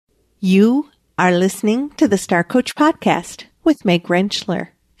You are listening to the Star Coach Podcast with Meg Rentschler,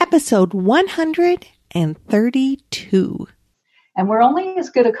 episode 132. And we're only as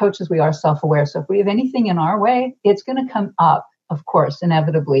good a coach as we are self-aware. So if we have anything in our way, it's going to come up, of course,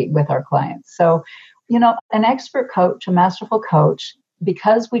 inevitably with our clients. So, an expert coach, a masterful coach,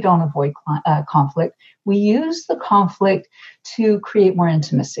 because we don't avoid conflict, we use the conflict to create more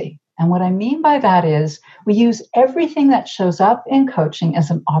intimacy. And what I mean by that is we use everything that shows up in coaching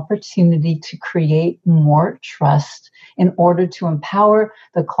as an opportunity to create more trust in order to empower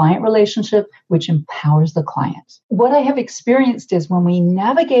the client relationship, which empowers the client. What I have experienced is when we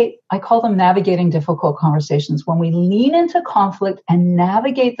navigate, I call them navigating difficult conversations, when we lean into conflict and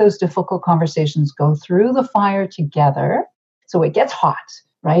navigate those difficult conversations, go through the fire together, so it gets hot.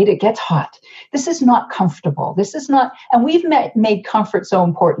 Right? It gets hot. This is not comfortable. This is not, and we've made comfort so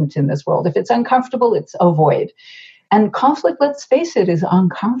important in this world. If it's uncomfortable, it's avoid. And conflict, let's face it, is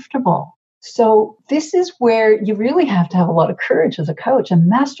uncomfortable. So this is where you really have to have a lot of courage as a coach, and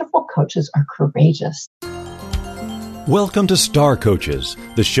masterful coaches are courageous. Welcome to Star Coaches,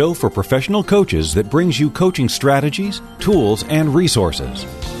 the show for professional coaches that brings you coaching strategies, tools, and resources.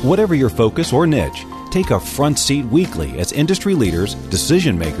 Whatever your focus or niche, take a front seat weekly as industry leaders,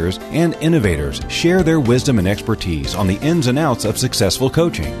 decision makers, and innovators share their wisdom and expertise on the ins and outs of successful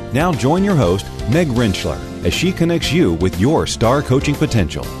coaching. Now join your host, Meg Rentschler, as she connects you with your star coaching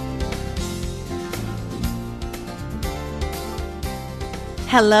potential.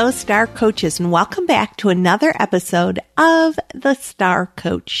 Hello, Star Coaches, and welcome back to another episode of the Star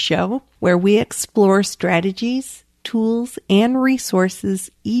Coach Show, where we explore strategies, tools, and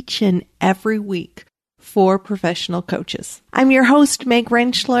resources each and every week for professional coaches. I'm your host, Meg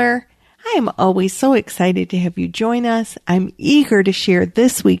Rentschler. I am always so excited to have you join us. I'm eager to share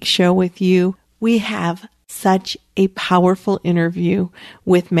this week's show with you. We have such a powerful interview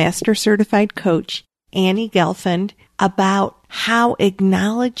with Master Certified Coach Annie Gelfand about how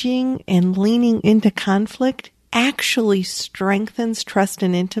acknowledging and leaning into conflict actually strengthens trust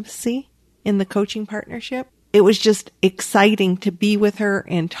and intimacy in the coaching partnership. It was just exciting to be with her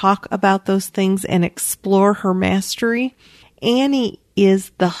and talk about those things and explore her mastery. Annie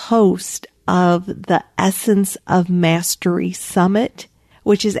is the host of the Essence of Mastery Summit,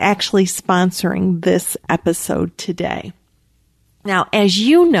 which is actually sponsoring this episode today. Now, as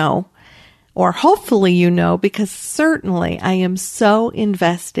you know, or hopefully you know, because certainly I am so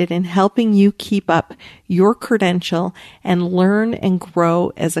invested in helping you keep up your credential and learn and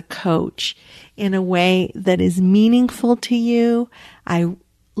grow as a coach in a way that is meaningful to you. I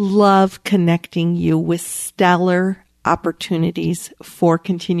love connecting you with stellar opportunities for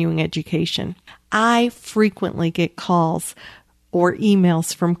continuing education. I frequently get calls or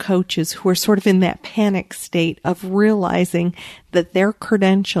emails from coaches who are sort of in that panic state of realizing that their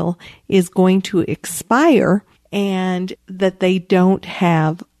credential is going to expire and that they don't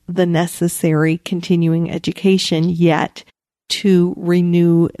have the necessary continuing education yet to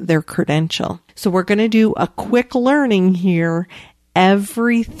renew their credential. So we're going to do a quick learning here.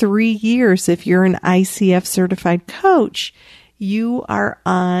 Every 3 years, if you're an ICF certified coach, you are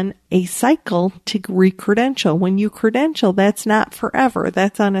on a cycle to re-credential. When you credential, that's not forever.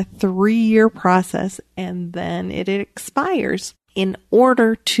 That's on a 3-year process, and then it expires. In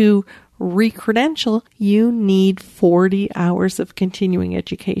order to re-credential, you need 40 hours of continuing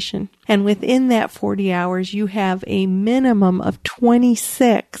education. And within that 40 hours, you have a minimum of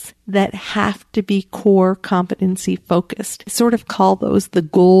 26 that have to be core competency focused. I sort of call those the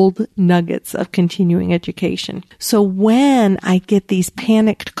gold nuggets of continuing education. So when I get these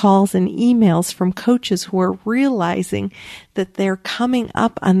panicked calls and emails from coaches who are realizing that they're coming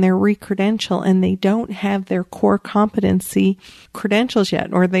up on their re-credential and they don't have their core competency credentials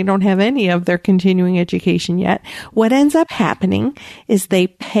yet, or they don't have any of their continuing education yet, what ends up happening is they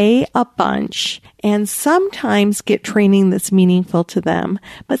pay a bunch and sometimes get training that's meaningful to them,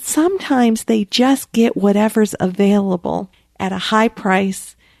 but sometimes they just get whatever's available at a high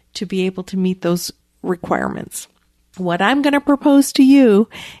price to be able to meet those requirements. What I'm going to propose to you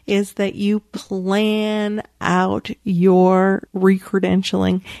is that you plan out your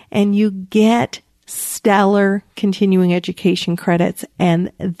re-credentialing and you get stellar continuing education credits.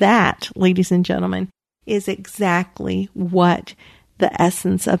 And that, ladies and gentlemen, is exactly what the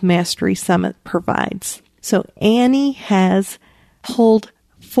Essence of Mastery Summit provides. So Annie has pulled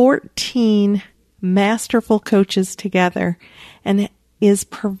 14 masterful coaches together and is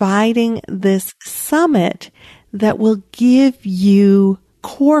providing this summit that will give you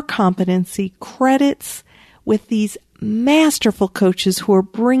core competency credits with these masterful coaches who are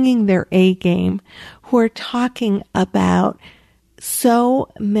bringing their A game, who are talking about so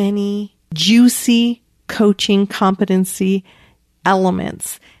many juicy coaching competency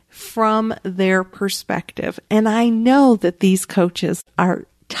elements from their perspective. And I know that these coaches are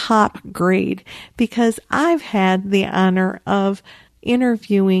top grade because I've had the honor of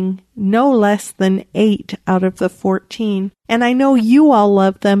interviewing no less than 8 out of the 14. And I know you all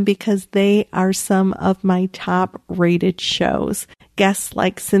love them because they are some of my top rated shows. Guests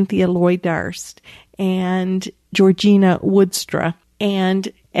like Cynthia Lloyd-Darst and Georgina Woodstra. And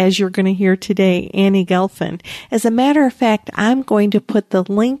as you're going to hear today, Annie Gelfand. As a matter of fact, I'm going to put the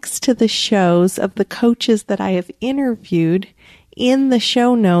links to the shows of the coaches that I have interviewed in the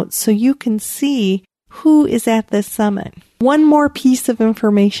show notes so you can see who is at this summit. One more piece of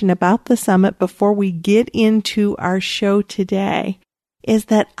information about the summit before we get into our show today is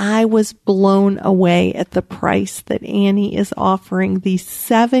that I was blown away at the price that Annie is offering these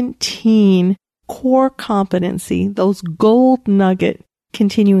 17 core competency, those gold nugget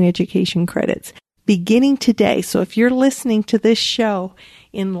continuing education credits beginning today. So if you're listening to this show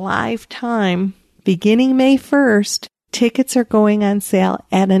in live time, beginning May 1st, tickets are going on sale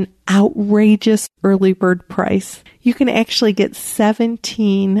at an outrageous early bird price. You can actually get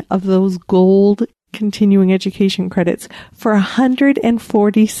 17 of those gold continuing education credits for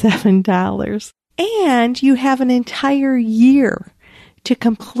 $147. And you have an entire year to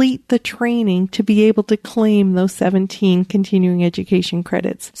complete the training to be able to claim those 17 continuing education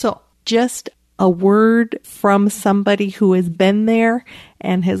credits. So just a word from somebody who has been there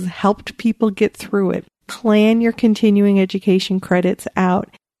and has helped people get through it. Plan your continuing education credits out.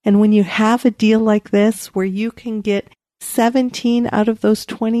 And when you have a deal like this where you can get 17 out of those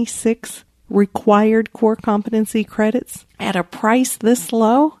 26 required core competency credits at a price this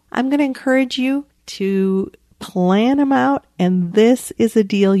low, I'm going to encourage you to plan them out. And this is a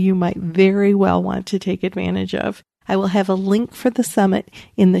deal you might very well want to take advantage of. I will have a link for the summit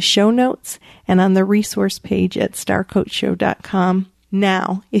in the show notes and on the resource page at starcoachshow.com.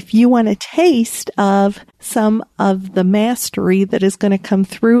 Now, if you want a taste of some of the mastery that is going to come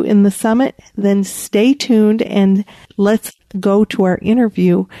through in the summit, then stay tuned and let's go to our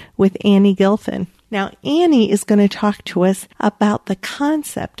interview with Annie Gelfand. Now, Annie is going to talk to us about the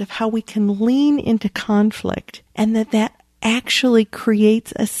concept of how we can lean into conflict and that actually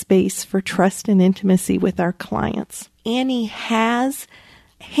creates a space for trust and intimacy with our clients. Annie has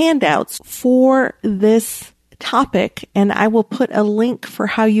handouts for this topic, and I will put a link for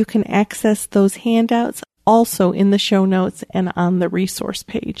how you can access those handouts also in the show notes and on the resource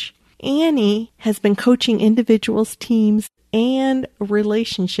page. Annie has been coaching individuals, teams, and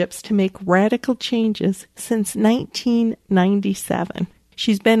relationships to make radical changes since 1997.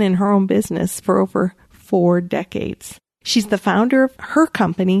 She's been in her own business for over 4 decades. She's the founder of her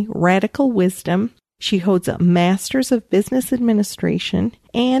company, Radical Wisdom. She holds a Master's of Business Administration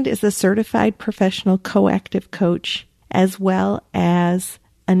and is a certified professional coactive coach, as well as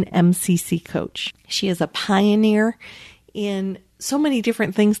an MCC coach. She is a pioneer in so many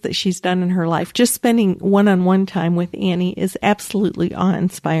different things that she's done in her life. Just spending one-on-one time with Annie is absolutely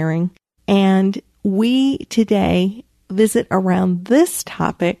awe-inspiring. And we today visit around this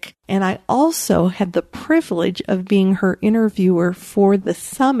topic, and I also had the privilege of being her interviewer for the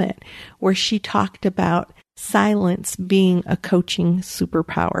summit, where she talked about silence being a coaching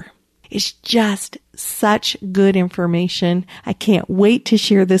superpower. It's just such good information. I can't wait to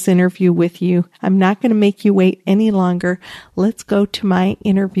share this interview with you. I'm not going to make you wait any longer. Let's go to my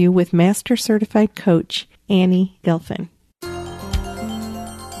interview with Master Certified Coach Annie Gelfand.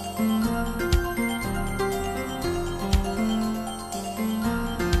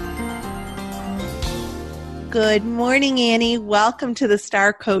 Good morning, Annie. Welcome to the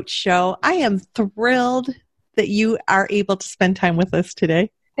Star Coach Show. I am thrilled that you are able to spend time with us today.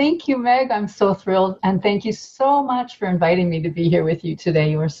 Thank you, Meg. I'm so thrilled. And thank you so much for inviting me to be here with you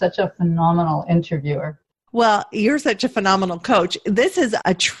today. You are such a phenomenal interviewer. Well, you're such a phenomenal coach. This is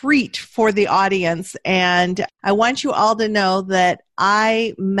a treat for the audience. And I want you all to know that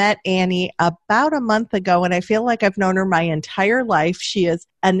I met Annie about a month ago, and I feel like I've known her my entire life. She is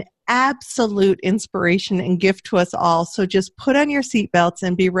an absolute inspiration and gift to us all. So just put on your seatbelts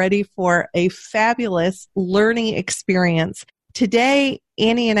and be ready for a fabulous learning experience. Today,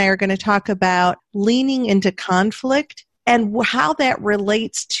 Annie and I are going to talk about leaning into conflict and how that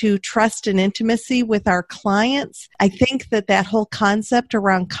relates to trust and intimacy with our clients. I think that whole concept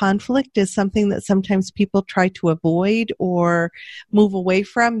around conflict is something that sometimes people try to avoid or move away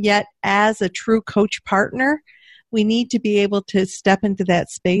from. Yet, as a true coach partner, we need to be able to step into that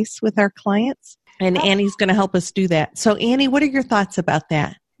space with our clients. And Annie's going to help us do that. So, Annie, what are your thoughts about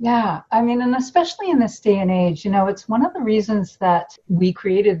that? Yeah, I mean, and especially in this day and age, it's one of the reasons that we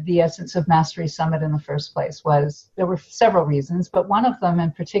created the Essence of Mastery Summit in the first place. There were several reasons, but one of them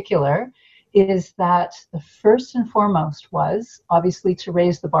in particular is that the first and foremost was obviously to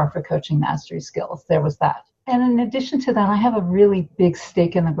raise the bar for coaching mastery skills. There was that. And in addition to that, I have a really big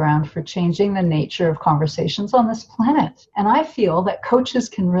stake in the ground for changing the nature of conversations on this planet. And I feel that coaches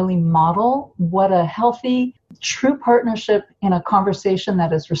can really model what a healthy, true partnership in a conversation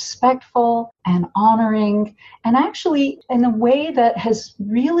that is respectful and honoring, and actually in a way that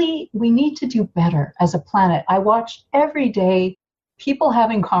we need to do better as a planet. I watch every day people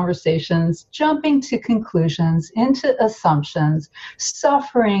having conversations, jumping to conclusions, into assumptions,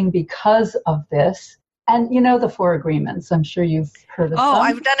 suffering because of this. And the 4 agreements. I'm sure you've heard of them. Oh,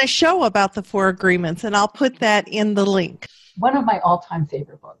 I've done a show about the 4 agreements, and I'll put that in the link. One of my all-time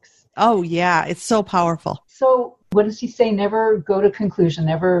favorite books. Oh, yeah. It's so powerful. So what does he say? Never go to conclusion.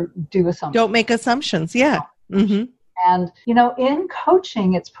 Never do assumptions. Don't make assumptions. Yeah. Mm-hmm. And, in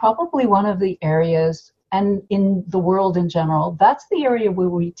coaching, it's probably one of the areas, and in the world in general, that's the area where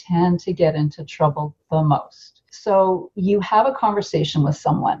we tend to get into trouble the most. So you have a conversation with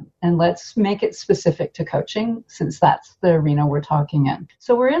someone, and let's make it specific to coaching since that's the arena we're talking in.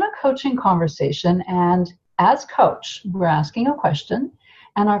 So we're in a coaching conversation, and as coach, we're asking a question,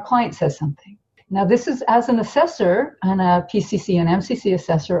 and our client says something. Now, this is as an assessor and a PCC and MCC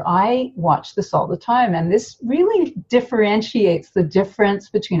assessor, I watch this all the time, and this really differentiates the difference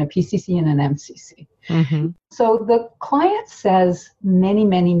between a PCC and an MCC. Mm-hmm. So the client says many,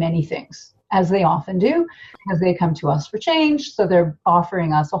 many, many things, as they often do, because they come to us for change. So they're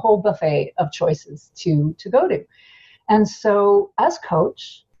offering us a whole buffet of choices to go to. And so as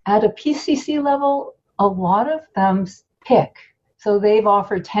coach, at a PCC level, a lot of them pick. So they've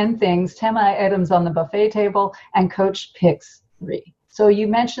offered 10 things, 10 items on the buffet table, and coach picks 3. So you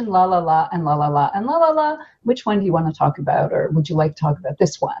mentioned la la la and la la la and la la la. Which one do you want to talk about? Or would you like to talk about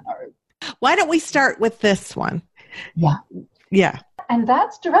this one? Or why don't we start with this one? Yeah. Yeah. And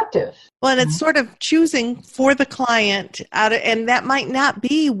that's directive. Well, and it's sort of choosing for the client and that might not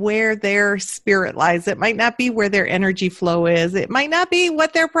be where their spirit lies. It might not be where their energy flow is. It might not be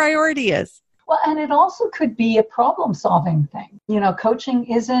what their priority is. Well, and it also could be a problem-solving thing. Coaching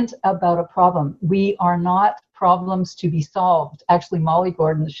isn't about a problem. We are not problems to be solved. Actually, Molly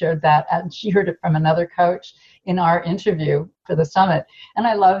Gordon shared that, and she heard it from another coach in our interview for the summit. And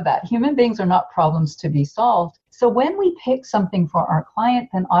I love that. Human beings are not problems to be solved. So when we pick something for our client,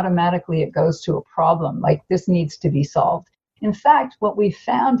 then automatically it goes to a problem, like this needs to be solved. In fact, what we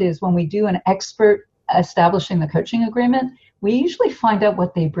found is when we do an expert establishing the coaching agreement, we usually find out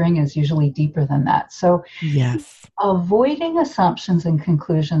what they bring is usually deeper than that. So yes, avoiding assumptions and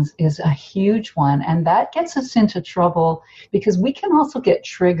conclusions is a huge one. And that gets us into trouble because we can also get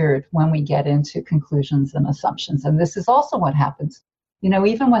triggered when we get into conclusions and assumptions. And this is also what happens.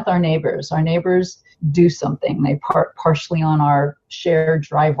 Even with our neighbors do something. They park partially on our shared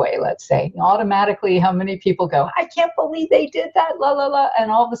driveway, let's say. Automatically, how many people go, I can't believe they did that, la, la, la.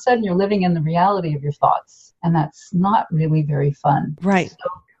 And all of a sudden, you're living in the reality of your thoughts. And that's not really very fun. Right. So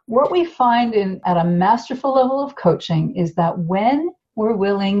what we find at a masterful level of coaching is that when we're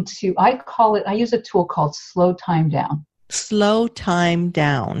willing to, I use a tool called slow time down. Slow time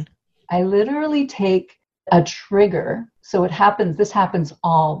down. I literally take a trigger. So this happens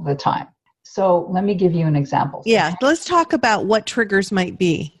all the time. So let me give you an example. Yeah, let's talk about what triggers might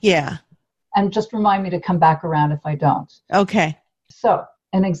be. Yeah. And just remind me to come back around if I don't. Okay. So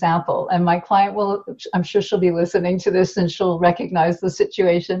an example, and my client I'm sure she'll be listening to this and she'll recognize the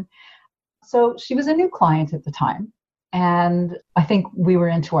situation. So she was a new client at the time. And I think we were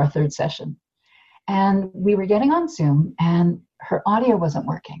into our 3rd session. And we were getting on Zoom and her audio wasn't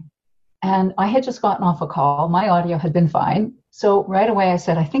working. And I had just gotten off a call. My audio had been fine. So right away I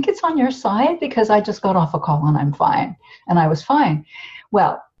said, I think it's on your side because I just got off a call and I'm fine. And I was fine.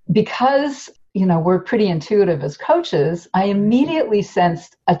 Well, because, we're pretty intuitive as coaches, I immediately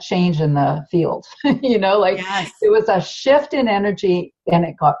sensed a change in the field. Yes. There was a shift in energy and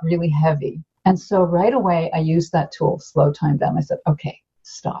it got really heavy. And so right away I used that tool, slow time down. I said, okay,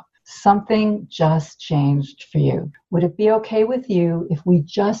 stop. Something just changed for you. Would it be okay with you if we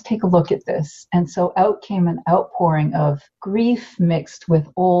just take a look at this? And so out came an outpouring of grief mixed with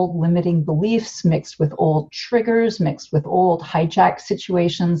old limiting beliefs, mixed with old triggers, mixed with old hijack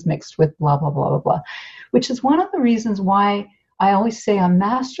situations, mixed with blah, blah, blah, blah, blah, which is one of the reasons why I always say a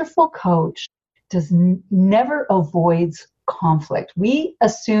masterful coach never avoids conflict. We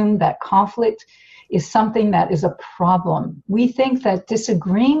assume that conflict is something that is a problem. We think that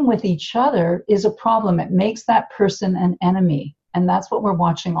disagreeing with each other is a problem. It makes that person an enemy. And that's what we're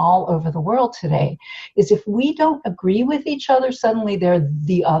watching all over the world today, is if we don't agree with each other, suddenly they're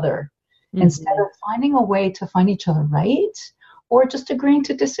the other. Mm-hmm. Instead of finding a way to find each other right, or just agreeing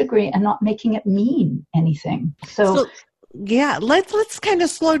to disagree and not making it mean anything. So yeah, let's kind of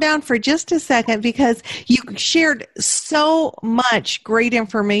slow down for just a second, because you shared so much great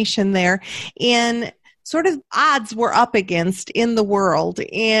information there in sort of odds we're up against in the world,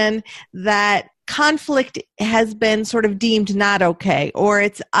 and that conflict has been sort of deemed not okay, or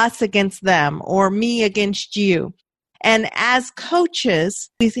it's us against them, or me against you. And as coaches,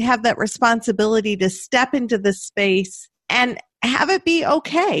 we have that responsibility to step into the space and have it be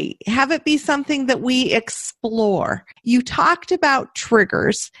okay. Have it be something that we explore. You talked about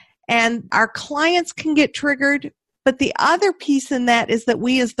triggers, and our clients can get triggered, but the other piece in that is that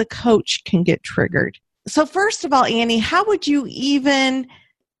we as the coach can get triggered. So first of all, Annie, how would you even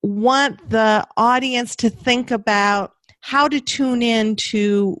want the audience to think about how to tune in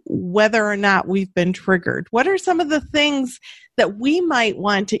to whether or not we've been triggered? What are some of the things that we might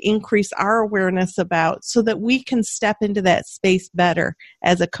want to increase our awareness about so that we can step into that space better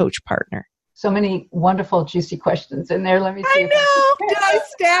as a coach partner? So many wonderful, juicy questions in there. Let me see. I know. Did I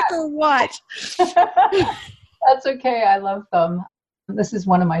stack or what? That's okay. I love them. This is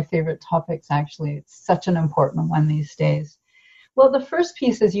one of my favorite topics, actually. It's such an important one these days. Well, the first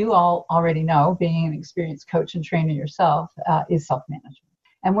piece, as you all already know, being an experienced coach and trainer yourself, is self-management.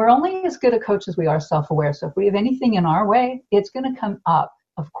 And we're only as good a coach as we are self-aware. So if we have anything in our way, it's going to come up,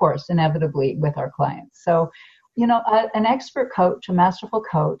 of course, inevitably with our clients. So, an expert coach, a masterful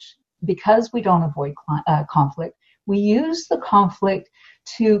coach, because we don't avoid conflict, we use the conflict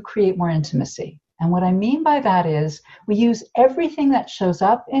to create more intimacy. And what I mean by that is we use everything that shows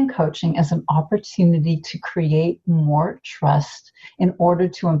up in coaching as an opportunity to create more trust in order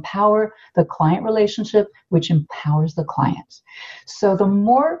to empower the client relationship, which empowers the client. So the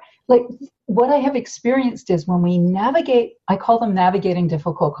more, what I have experienced is when we navigate, I call them navigating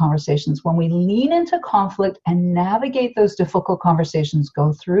difficult conversations, when we lean into conflict and navigate those difficult conversations,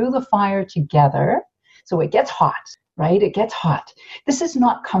 go through the fire together, so it gets hot. Right? It gets hot. This is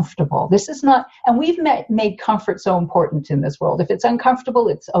not comfortable. This is not, and we've made comfort so important in this world. If it's uncomfortable,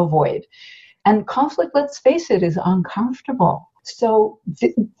 it's avoid. And conflict, let's face it, is uncomfortable. So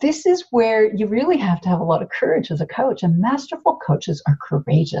this is where you really have to have a lot of courage as a coach. And masterful coaches are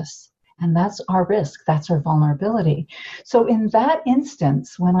courageous. And that's our risk. That's our vulnerability. So in that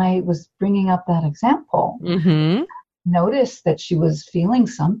instance, when I was bringing up that example, noticed that she was feeling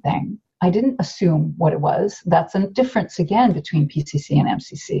something. I didn't assume what it was. That's a difference, again, between PCC and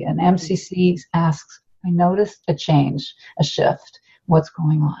MCC. And MCC asks, I noticed a change, a shift. What's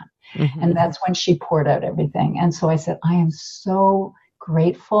going on? Mm-hmm. And that's when she poured out everything. And so I said, I am so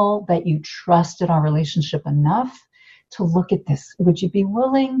grateful that you trusted our relationship enough to look at this. Would you be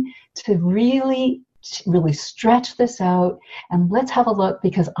willing to really stretch this out, and let's have a look,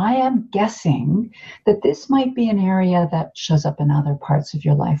 because I am guessing that this might be an area that shows up in other parts of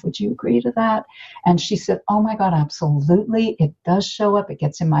your life. Would you agree to that? And she said, oh my God, absolutely. It does show up. It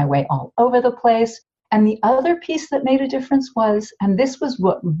gets in my way all over the place. And the other piece that made a difference was, and this was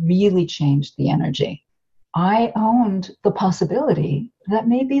what really changed the energy, I owned the possibility that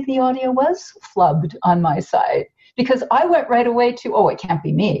maybe the audio was flubbed on my side, because I went right away to, oh, it can't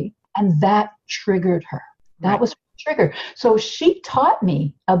be me. And that triggered her. That was her trigger. So she taught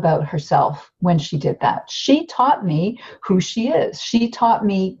me about herself when she did that. She taught me who she is. She taught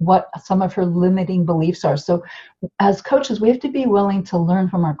me what some of her limiting beliefs are. So as coaches, we have to be willing to learn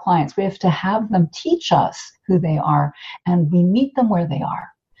from our clients. We have to have them teach us who they are, and we meet them where they are.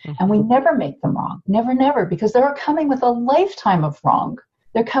 Mm-hmm. And we never make them wrong. Never, because they're coming with a lifetime of wrong.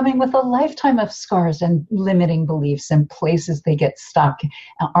 They're coming with a lifetime of scars and limiting beliefs and places they get stuck.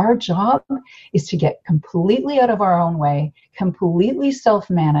 And our job is to get completely out of our own way, completely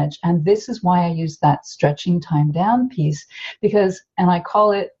self-manage. And this is why I use that stretching time down piece, because, and I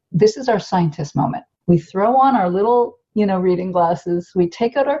call it, this is our scientist moment. We throw on our little, reading glasses, we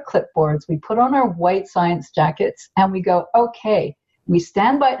take out our clipboards, we put on our white science jackets, and we go, okay, we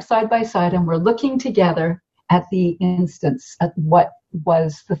stand side by side, and we're looking together at the instance, at what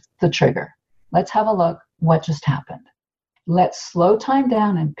was the trigger. Let's have a look. What just happened? Let's slow time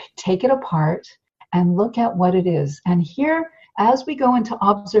down and take it apart and look at what it is. And here, as we go into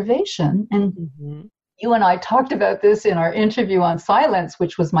observation, and you and I talked about this in our interview on silence,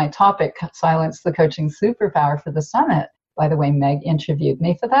 which was my topic, Silence, the Coaching Superpower for the Summit. By the way, Meg interviewed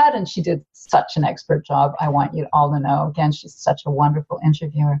me for that, and she did such an expert job. I want you all to know. Again, she's such a wonderful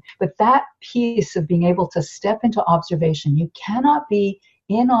interviewer. But that piece of being able to step into observation, you cannot be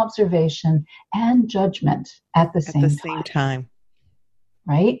in observation and judgment at the same time.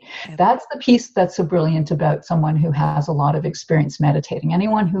 right? That's the piece that's so brilliant about someone who has a lot of experience meditating.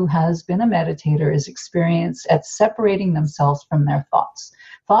 Anyone who has been a meditator is experienced at separating themselves from their thoughts.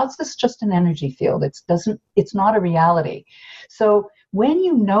 Thoughts is just an energy field. It's not a reality. So when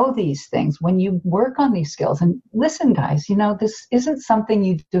you know these things, when you work on these skills, and listen, guys, this isn't something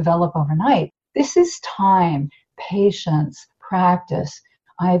you develop overnight. This is time, patience, practice.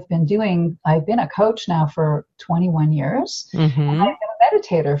 I've been a coach now for 21 years. Mm-hmm. And I've been a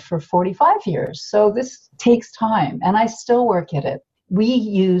meditator for 45 years. So this takes time, and I still work at it. We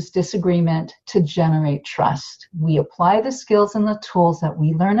use disagreement to generate trust. We apply the skills and the tools that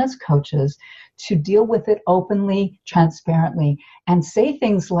we learn as coaches to deal with it openly, transparently, and say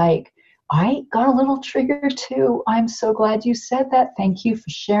things like, I got a little triggered too. I'm so glad you said that. Thank you for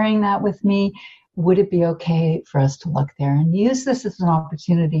sharing that with me. Would it be okay for us to look there? And use this as an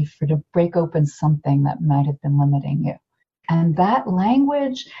opportunity to break open something that might have been limiting you. And that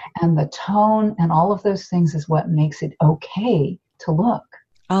language and the tone and all of those things is what makes it okay to look.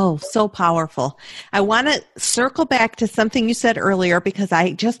 Oh, so powerful. I want to circle back to something you said earlier, because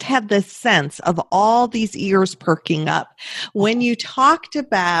I just had this sense of all these ears perking up when you talked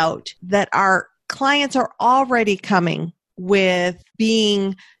about that our clients are already coming with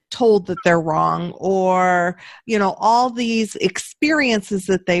being told that they're wrong, or, all these experiences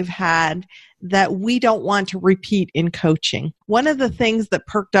that they've had that we don't want to repeat in coaching. One of the things that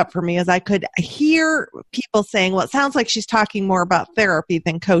perked up for me is I could hear people saying, well, it sounds like she's talking more about therapy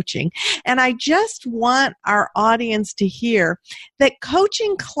than coaching. And I just want our audience to hear that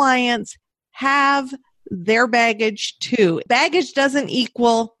coaching clients have their baggage too. Baggage doesn't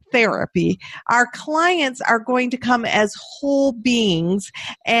equal therapy. Our clients are going to come as whole beings.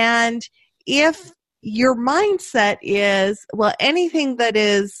 And if your mindset is, well, anything that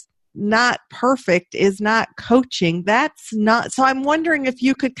is not perfect is not coaching, that's not. So I'm wondering if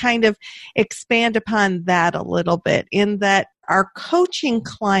you could kind of expand upon that a little bit, in that our coaching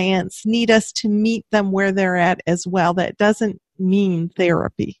clients need us to meet them where they're at as well. That doesn't mean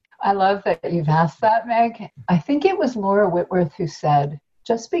therapy. I love that you've asked that, Meg. I think it was Laura Whitworth who said,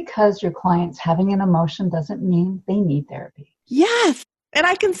 just because your client's having an emotion doesn't mean they need therapy. Yes. And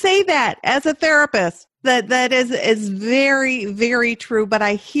I can say that as a therapist, that is very, very true, but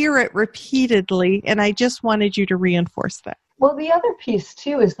I hear it repeatedly, and I just wanted you to reinforce that. Well, the other piece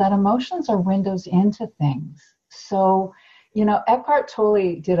too is that emotions are windows into things. So, Eckhart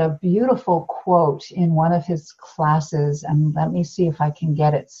Tolle did a beautiful quote in one of his classes, and let me see if I can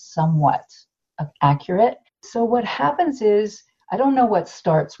get it somewhat accurate. So what happens is, I don't know what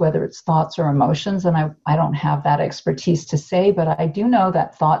starts, whether it's thoughts or emotions, and I don't have that expertise to say, but I do know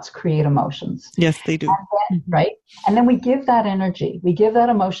that thoughts create emotions. Yes, they do. And then, right? And then we give that energy. We give that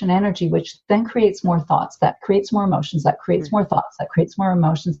emotion energy, which then creates more thoughts. That creates more emotions. That creates more thoughts. That creates more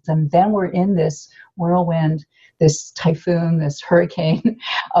emotions. And then we're in this whirlwind, this typhoon, this hurricane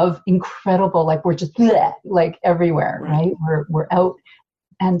of incredible, like we're just like everywhere, right? We're out.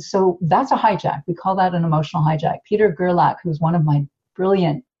 And so that's a hijack. We call that an emotional hijack. Peter Gerlach, who's one of my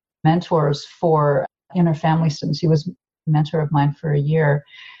brilliant mentors for Inner Family Systems, he was a mentor of mine for a year.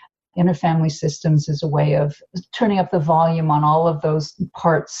 Inner Family Systems is a way of turning up the volume on all of those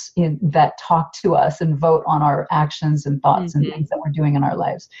parts that talk to us and vote on our actions and thoughts and things that we're doing in our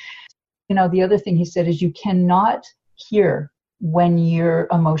lives. The other thing he said is you cannot hear when your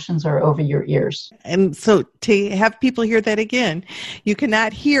emotions are over your ears. And so to have people hear that again, you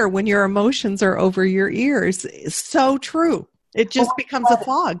cannot hear when your emotions are over your ears. So true. It just becomes a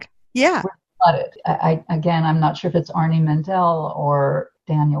fog. Yeah. I'm not sure if it's Arnie Mendel or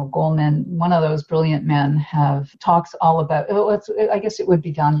Daniel Goleman. One of those brilliant men talks all about, I guess it would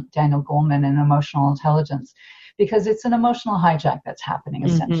be Daniel Goleman and emotional intelligence, because it's an emotional hijack that's happening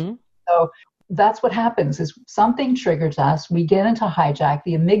essentially. Mm-hmm. So that's what happens is something triggers us. We get into hijack,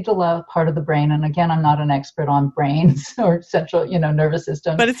 the amygdala part of the brain. And again, I'm not an expert on brains or central, nervous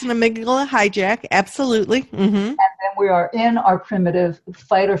system. But it's an amygdala hijack. Absolutely. Mm-hmm. And then we are in our primitive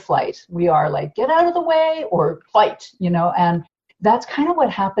fight or flight. We are like, get out of the way or fight, and that's kind of what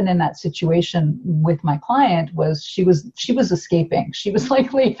happened in that situation with my client. Was she was escaping. She was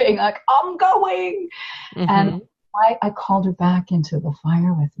like leaving, like, I'm going. Mm-hmm. And I called her back into the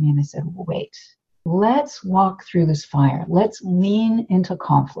fire with me, and I said, wait, let's walk through this fire. Let's lean into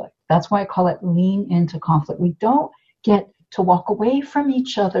conflict. That's why I call it lean into conflict. We don't get to walk away from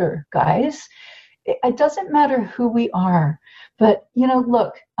each other, guys. It doesn't matter who we are. But,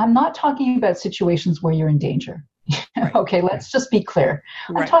 look, I'm not talking about situations where you're in danger. Right. Okay, let's just be clear.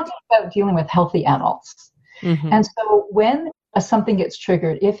 Right. I'm talking about dealing with healthy adults. Mm-hmm. And so when something gets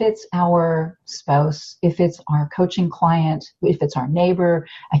triggered, if it's our spouse, if it's our coaching client, if it's our neighbor,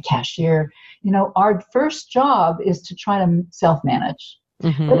 a cashier, our first job is to try to self-manage.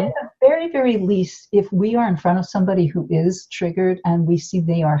 Mm-hmm. But at the very, very least, if we are in front of somebody who is triggered and we see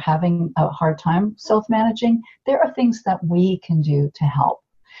they are having a hard time self-managing, there are things that we can do to help.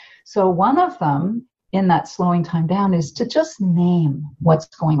 So one of them in that slowing time down is to just name what's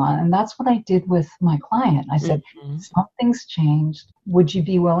going on. And that's what I did with my client. I said, something's changed. Would you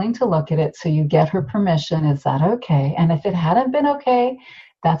be willing to look at it so you get her permission? Is that okay? And if it hadn't been okay,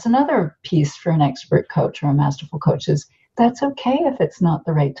 that's another piece for an expert coach or a masterful coach is that's okay if it's not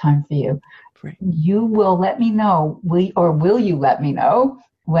the right time for you. Right. You will let me know, will you let me know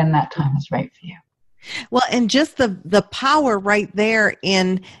when that time is right for you? Well, and just the power right there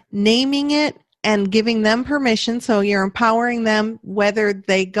in naming it and giving them permission, so you're empowering them whether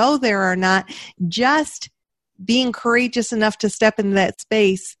they go there or not. Just being courageous enough to step into that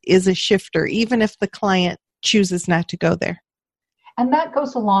space is a shifter, even if the client chooses not to go there. And that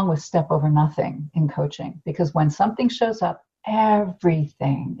goes along with step over nothing in coaching, because when something shows up,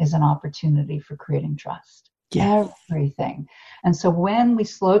 everything is an opportunity for creating trust. Yes. Everything. And so when we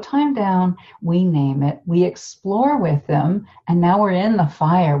slow time down, we name it, we explore with them, and now we're in the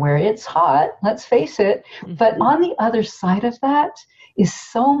fire where it's hot, let's face it. Mm-hmm. But on the other side of that is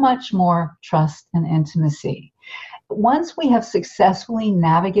so much more trust and intimacy. Once we have successfully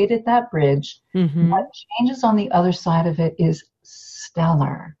navigated that bridge, what changes on the other side of it is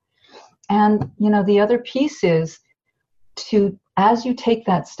stellar. And, the other piece is to, as you take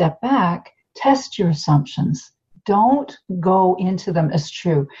that step back, test your assumptions. Don't go into them as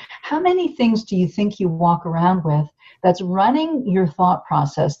true. How many things do you think you walk around with that's running your thought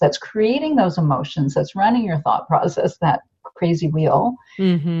process, that's creating those emotions, that's running your thought process, that crazy wheel?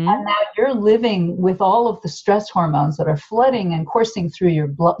 Mm-hmm. And now you're living with all of the stress hormones that are flooding and coursing through your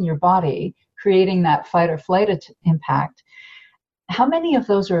body, creating that fight or flight impact. How many of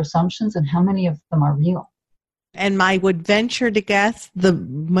those are assumptions and how many of them are real? And I would venture to guess the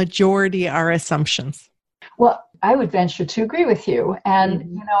majority are assumptions. Well, I would venture to agree with you.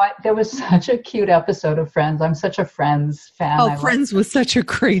 And, there was such a cute episode of Friends. I'm such a Friends fan. Oh, Friends was such a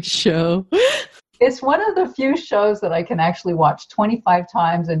great show. It's one of the few shows that I can actually watch 25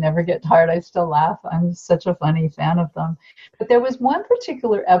 times and never get tired. I still laugh. I'm such a funny fan of them. But there was one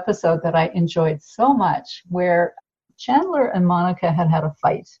particular episode that I enjoyed so much where Chandler and Monica had a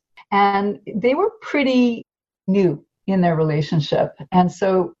fight. And they were pretty new in their relationship. And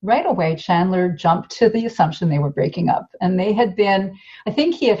so right away, Chandler jumped to the assumption they were breaking up. And they had been, I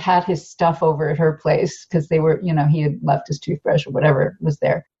think he had his stuff over at her place because they were, he had left his toothbrush or whatever was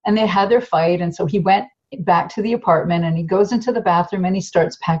there. And they had their fight. And so he went back to the apartment and he goes into the bathroom and he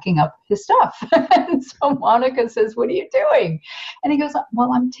starts packing up his stuff. And so Monica says, "What are you doing?" And he goes,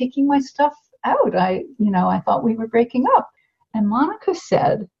 "Well, I'm taking my stuff out. I thought we were breaking up." And Monica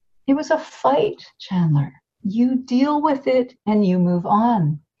said, "It was a fight, Chandler. You deal with it and you move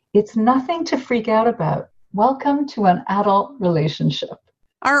on. It's nothing to freak out about. Welcome to an adult relationship."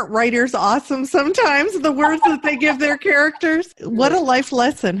 Aren't writers awesome sometimes? The words that they give their characters. What a life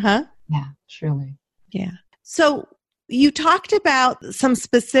lesson, huh? Yeah, truly. Yeah. So you talked about some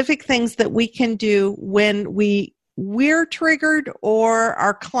specific things that we can do when we're triggered or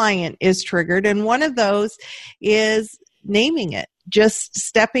our client is triggered. And one of those is naming it, just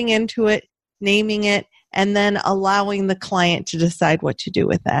stepping into it, naming it, and then allowing the client to decide what to do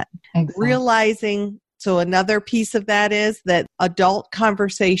with that. Exactly. Realizing, so another piece of that is that adult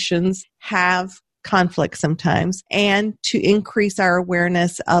conversations have conflict sometimes, and to increase our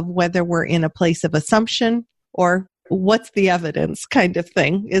awareness of whether we're in a place of assumption or what's the evidence kind of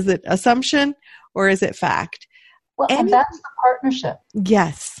thing. Is it assumption or is it fact? Well, and that's the partnership.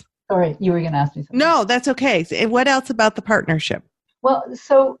 Yes. Sorry, you were going to ask me something. No, that's okay. What else about the partnership? Well,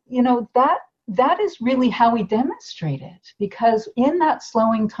 so, that is really how we demonstrate it, because in that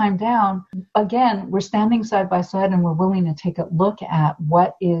slowing time down, again, we're standing side by side and we're willing to take a look at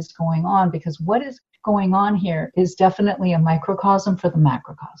what is going on, because what is going on here is definitely a microcosm for the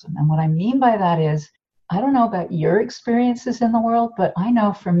macrocosm. And what I mean by that is, I don't know about your experiences in the world, but I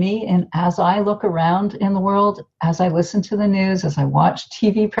know for me, and as I look around in the world, as I listen to the news, as I watch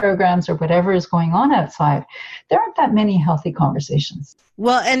TV programs or whatever is going on outside, there aren't that many healthy conversations.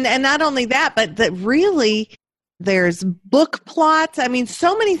 Well, and not only that, but that really there's book plots. I mean,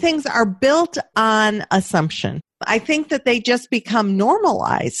 so many things are built on assumption. I think that they just become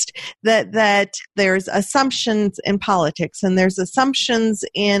normalized, that there's assumptions in politics and there's assumptions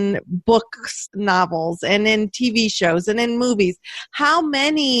in books, novels, and in TV shows and in movies. How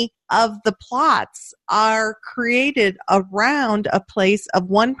many of the plots are created around a place of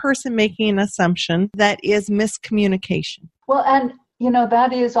one person making an assumption that is miscommunication? Well, and,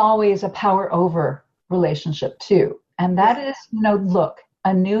 that is always a power over relationship too. And that is, look,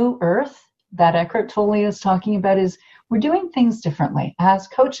 a new earth that Eckhart Tolle is talking about is we're doing things differently. As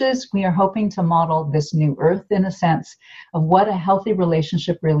coaches, we are hoping to model this new earth in a sense of what a healthy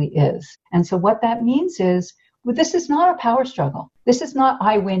relationship really is. And so what that means is, well, this is not a power struggle. This is not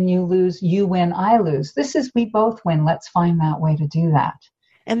I win, you lose, you win, I lose. This is we both win. Let's find that way to do that.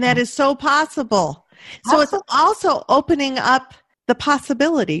 And that is so possible. So it's also opening up the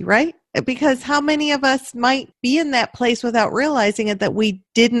possibility, right? Because how many of us might be in that place without realizing it, that we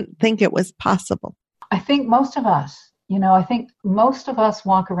didn't think it was possible? I think most of us,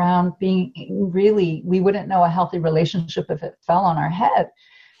 walk around being really, we wouldn't know a healthy relationship if it fell on our head.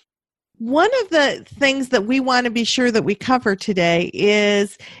 One of the things that we want to be sure that we cover today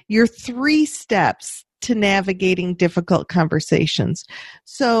is your 3 steps to navigating difficult conversations.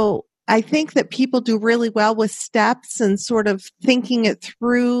 So I think that people do really well with steps and sort of thinking it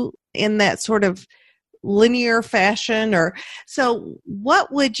through in that sort of linear fashion. So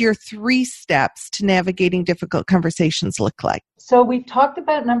what would your 3 steps to navigating difficult conversations look like? So we've talked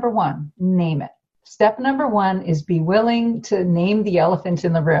about number 1, name it. Step number 1 is be willing to name the elephant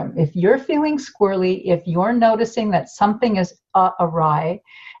in the room. If you're feeling squirrely, if you're noticing that something is awry,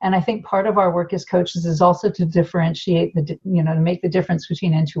 and I think part of our work as coaches is also to differentiate, to make the difference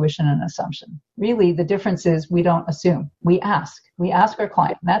between intuition and assumption. Really, the difference is we don't assume. We ask. We ask our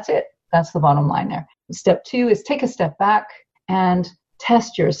client. That's it. That's the bottom line there. Step 2 is take a step back and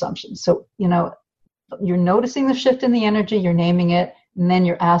test your assumptions. So, you're noticing the shift in the energy, you're naming it, and then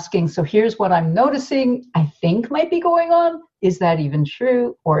you're asking, so here's what I'm noticing I think might be going on. Is that even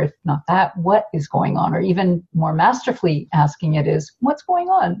true? Or if not that, what is going on? Or even more masterfully asking it is, what's going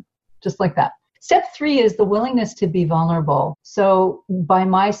on? Just like that. Step 3 is the willingness to be vulnerable. So by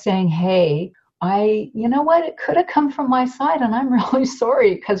my saying, hey, it could have come from my side and I'm really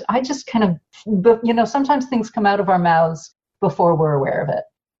sorry, because I just kind of, sometimes things come out of our mouths before we're aware of it,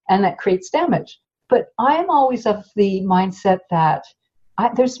 and that creates damage. But I'm always of the mindset that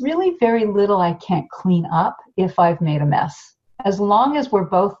there's really very little I can't clean up if I've made a mess, as long as we're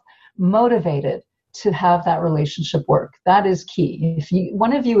both motivated to have that relationship work. That is key. If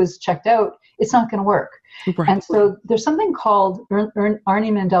one of you is checked out, it's not going to work. Right. And so there's something called,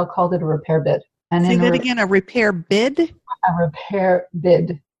 Arnie Mandel called it a repair bid. And say that again, a repair bid? A repair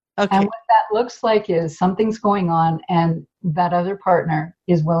bid. Okay. And what that looks like is something's going on and that other partner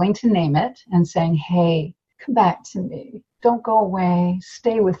is willing to name it and saying, hey, come back to me. Don't go away.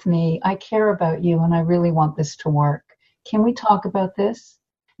 Stay with me. I care about you and I really want this to work. Can we talk about this?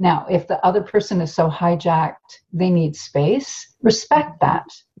 Now, if the other person is so hijacked, they need space, respect that.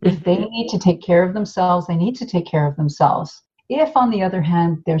 If they need to take care of themselves, they need to take care of themselves. If, on the other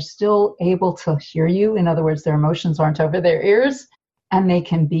hand, they're still able to hear you, in other words, their emotions aren't over their ears, and they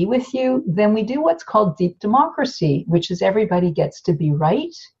can be with you, then we do what's called deep democracy, which is everybody gets to be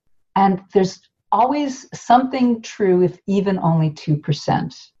right. And there's always something true, if even only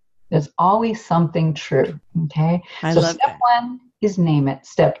 2%. There's always something true, okay? So step 1 is name it.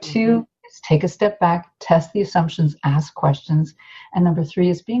 Step 2 is take a step back, test the assumptions, ask questions. And number 3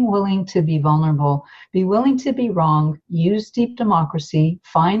 is being willing to be vulnerable, be willing to be wrong, use deep democracy,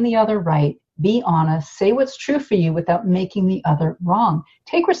 find the other right, be honest, say what's true for you without making the other wrong.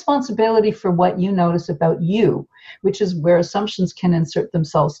 Take responsibility for what you notice about you, which is where assumptions can insert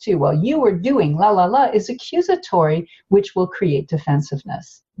themselves too. Well, you are doing la la la is accusatory, which will create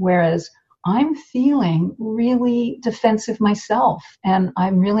defensiveness. Whereas I'm feeling really defensive myself and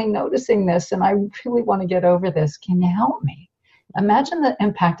I'm really noticing this and I really want to get over this. Can you help me? Imagine the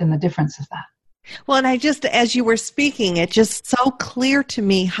impact and the difference of that. Well, and as you were speaking, it just so clear to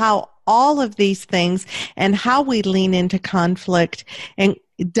me how all of these things and how we lean into conflict and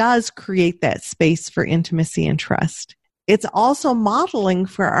it does create that space for intimacy and trust. It's also modeling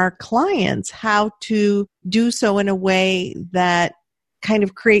for our clients how to do so in a way that kind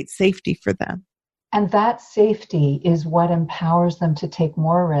of creates safety for them. And that safety is what empowers them to take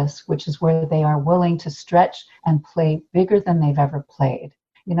more risks, which is where they are willing to stretch and play bigger than they've ever played.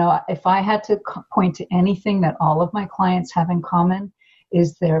 If I had to point to anything that all of my clients have in common,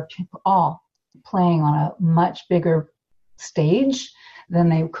 is they're all playing on a much bigger stage than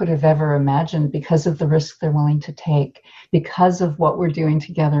they could have ever imagined because of the risk they're willing to take, because of what we're doing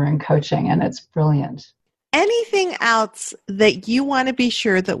together in coaching, and it's brilliant. Anything else that you want to be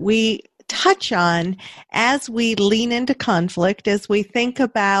sure that we touch on as we lean into conflict, as we think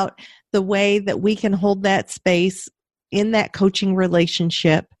about the way that we can hold that space in that coaching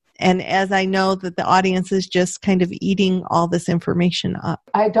relationship? And as I know that the audience is just kind of eating all this information up.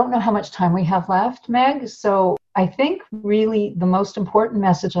 I don't know how much time we have left, Meg. So I think really the most important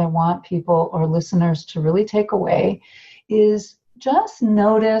message I want people or listeners to really take away is just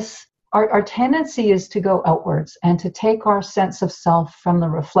notice our tendency is to go outwards and to take our sense of self from the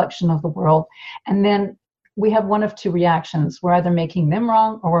reflection of the world. And then we have one of two reactions. We're either making them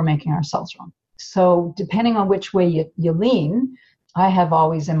wrong or we're making ourselves wrong. So depending on which way you lean, I have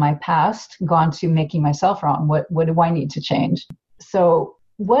always in my past gone to making myself wrong. What do I need to change? So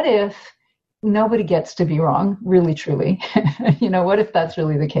what if nobody gets to be wrong, really, truly? What if that's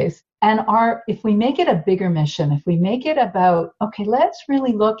really the case? And if we make it a bigger mission, if we make it about, okay, let's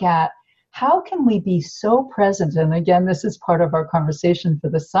really look at how can we be so present? And again, this is part of our conversation for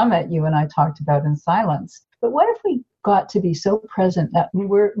the summit you and I talked about in silence. But what if we got to be so present that we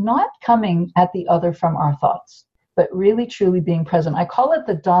were not coming at the other from our thoughts, but really truly being present? I call it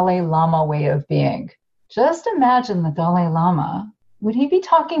the Dalai Lama way of being. Just imagine the Dalai Lama. Would he be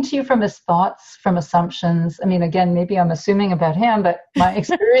talking to you from his thoughts, from assumptions? I mean, again, maybe I'm assuming about him, but my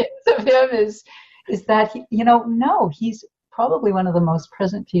experience of him is that, no, he's probably one of the most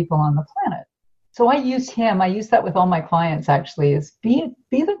present people on the planet. So I use that with all my clients actually, is be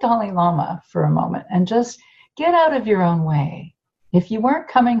the Dalai Lama for a moment and just get out of your own way. If you weren't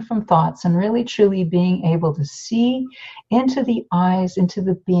coming from thoughts and really truly being able to see into the eyes, into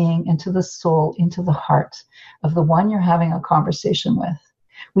the being, into the soul, into the heart of the one you're having a conversation with.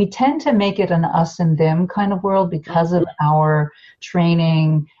 We tend to make it an us and them kind of world because of our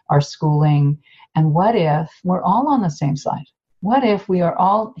training, our schooling. And what if we're all on the same side? What if we are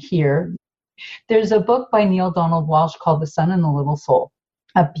all here? There's a book by Neale Donald Walsch called The Sun and the Little Soul,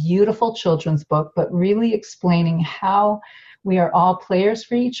 a beautiful children's book, but really explaining how we are all players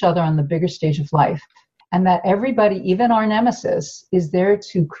for each other on the bigger stage of life. And that everybody, even our nemesis, is there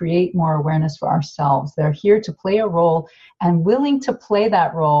to create more awareness for ourselves. They're here to play a role and willing to play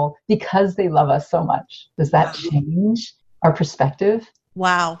that role because they love us so much. Does that change our perspective?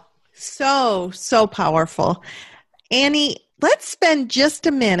 Wow. So powerful. Annie, let's spend just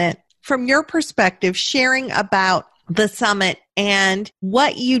a minute from your perspective sharing about the summit and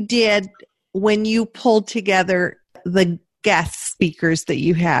what you did when you pulled together the guest speakers that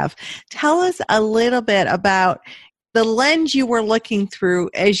you have. Tell us a little bit about the lens you were looking through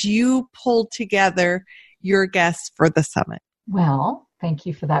as you pulled together your guests for the summit. Well, thank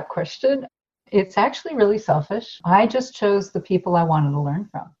you for that question. It's actually really selfish. I just chose the people I wanted to learn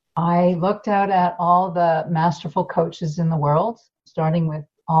from. I looked out at all the masterful coaches in the world, starting with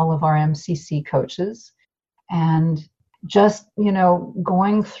all of our MCC coaches, and just,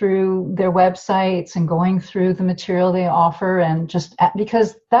 going through their websites and going through the material they offer, and just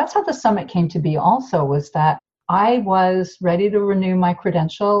because that's how the summit came to be also, was that I was ready to renew my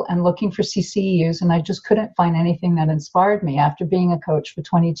credential and looking for CCEUs, and I just couldn't find anything that inspired me after being a coach for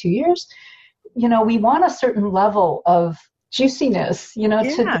 22 years. We want a certain level of juiciness,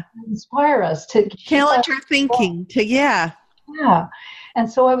 to inspire us, to challenge our thinking, Yeah. And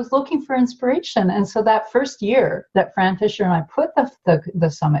so I was looking for inspiration. And so that first year that Fran Fisher and I put the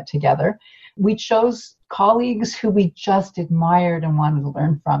summit together, we chose colleagues who we just admired and wanted to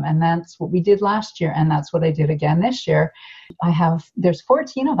learn from. And that's what we did last year. And that's what I did again this year. There's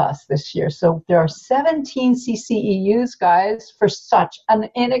 14 of us this year. So there are 17 CCEUs, guys, for such an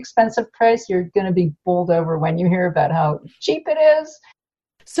inexpensive price. You're going to be bowled over when you hear about how cheap it is.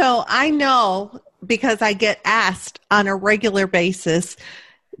 So I know, because I get asked on a regular basis,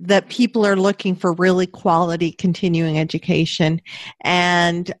 that people are looking for really quality continuing education.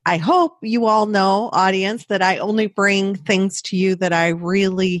 And I hope you all know, audience, that I only bring things to you that I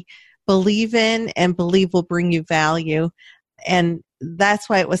really believe in and believe will bring you value. And that's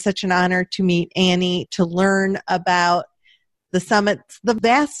why it was such an honor to meet Annie, to learn about the summit. The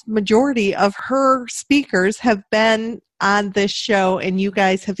vast majority of her speakers have been on this show, and you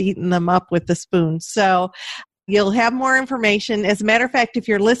guys have eaten them up with a spoon. So you'll have more information. As a matter of fact, if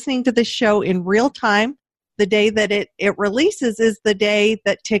you're listening to this show in real time, the day that it releases is the day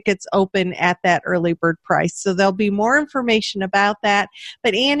that tickets open at that early bird price. So there'll be more information about that.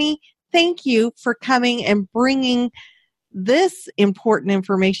 But Annie, thank you for coming and bringing this important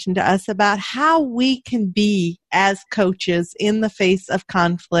information to us about how we can be as coaches in the face of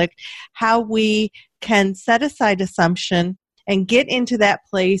conflict, how we can set aside assumption and get into that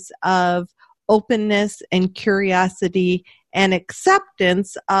place of openness and curiosity and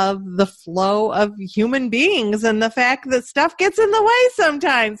acceptance of the flow of human beings and the fact that stuff gets in the way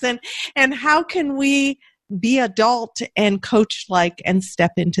sometimes. And how can we be adult and coach-like and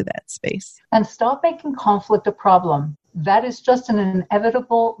step into that space? And stop making conflict a problem. That is just an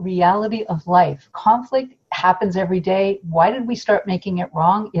inevitable reality of life. Conflict happens every day. Why did we start making it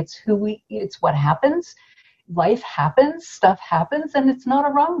wrong? It's what happens. Life happens, stuff happens, and it's not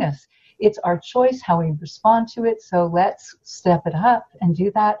a wrongness. It's our choice how we respond to it. So let's step it up and do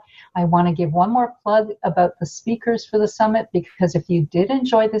that. I want to give one more plug about the speakers for the summit, because if you did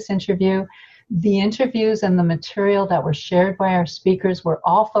enjoy this interview, the interviews and the material that were shared by our speakers were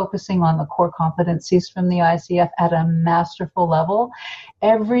all focusing on the core competencies from the ICF at a masterful level.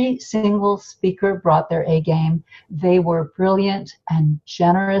 Every single speaker brought their A game. They were brilliant and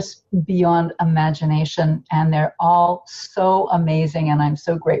generous beyond imagination, and they're all so amazing, and I'm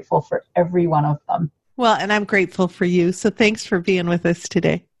so grateful for every one of them. Well, and I'm grateful for you. So thanks for being with us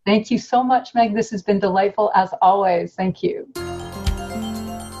today. Thank you so much, Meg. This has been delightful as always. Thank you.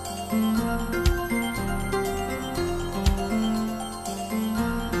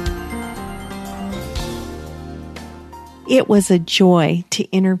 It was a joy to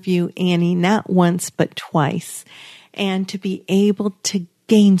interview Annie not once but twice, and to be able to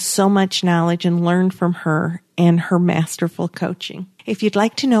gain so much knowledge and learn from her and her masterful coaching. If you'd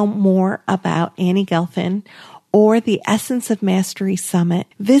like to know more about Annie Gelfand or the Essence of Mastery Summit,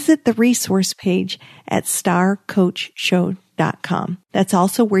 visit the resource page at starcoachshow.com. That's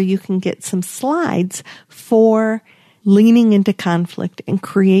also where you can get some slides for leaning into conflict and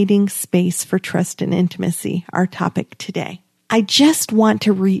creating space for trust and intimacy, our topic today. I just want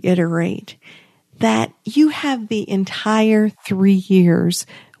to reiterate that you have the entire 3 years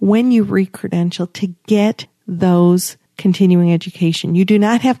when you re-credential to get those continuing education. You do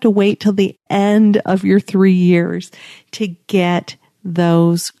not have to wait till the end of your 3 years to get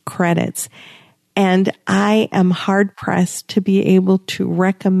those credits. And I am hard pressed to be able to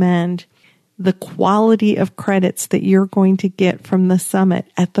recommend the quality of credits that you're going to get from the summit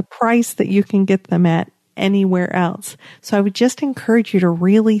at the price that you can get them at anywhere else. So I would just encourage you to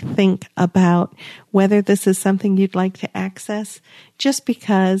really think about whether this is something you'd like to access, just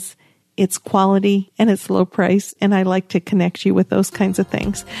because it's quality and it's low price, and I like to connect you with those kinds of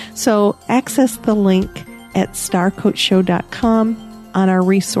things. So access the link at starcoachshow.com on our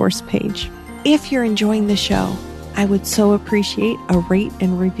resource page. If you're enjoying the show, I would so appreciate a rate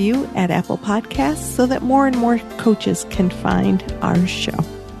and review at Apple Podcasts so that more and more coaches can find our show.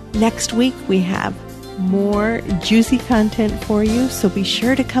 Next week, we have more juicy content for you, so be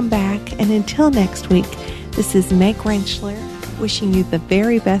sure to come back. And until next week, this is Meg Rentschler wishing you the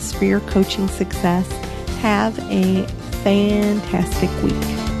very best for your coaching success. Have a fantastic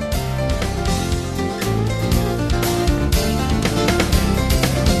week.